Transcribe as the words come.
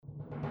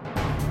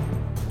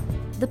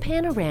The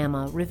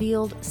panorama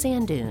revealed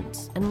sand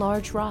dunes and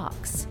large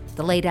rocks.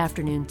 The late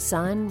afternoon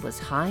sun was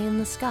high in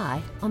the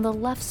sky on the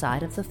left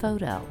side of the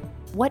photo.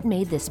 What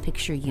made this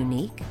picture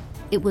unique?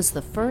 It was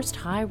the first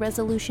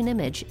high-resolution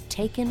image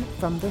taken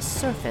from the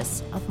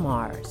surface of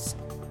Mars.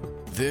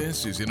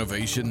 This is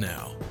Innovation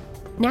Now.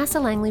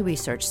 NASA Langley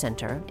Research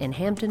Center in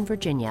Hampton,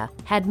 Virginia,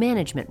 had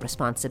management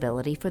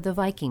responsibility for the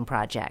Viking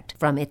project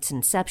from its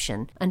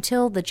inception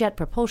until the Jet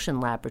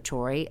Propulsion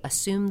Laboratory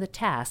assumed the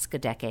task a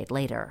decade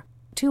later.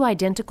 2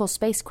 identical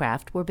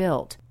spacecraft were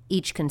built,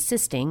 each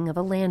consisting of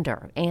a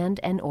lander and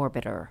an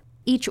orbiter.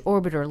 Each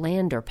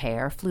orbiter-lander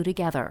pair flew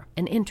together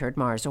and entered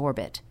Mars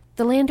orbit.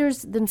 The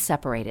landers then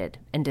separated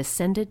and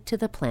descended to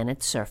the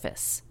planet's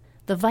surface.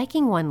 The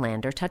Viking 1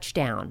 lander touched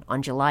down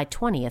on July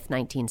 20,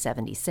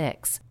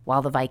 1976,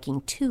 while the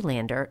Viking 2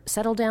 lander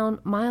settled down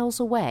miles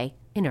away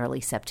in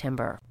early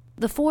September.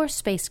 The 4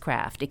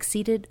 spacecraft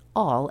exceeded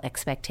all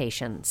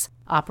expectations,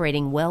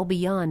 operating well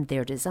beyond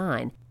their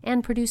design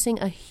and producing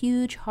a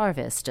huge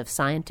harvest of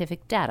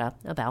scientific data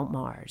about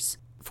Mars.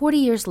 40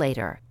 years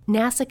later,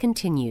 NASA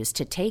continues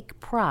to take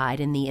pride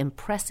in the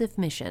impressive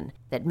mission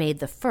that made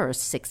the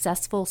first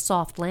successful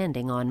soft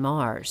landing on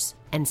Mars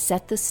and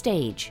set the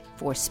stage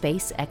for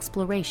space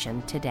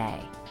exploration today.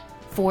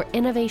 For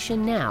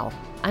Innovation Now,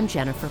 I'm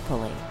Jennifer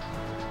Pulley.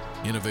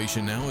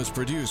 Innovation Now is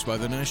produced by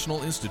the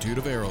National Institute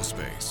of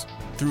Aerospace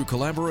through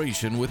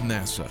collaboration with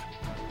NASA.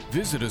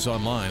 Visit us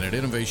online at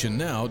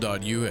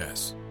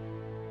innovationnow.us.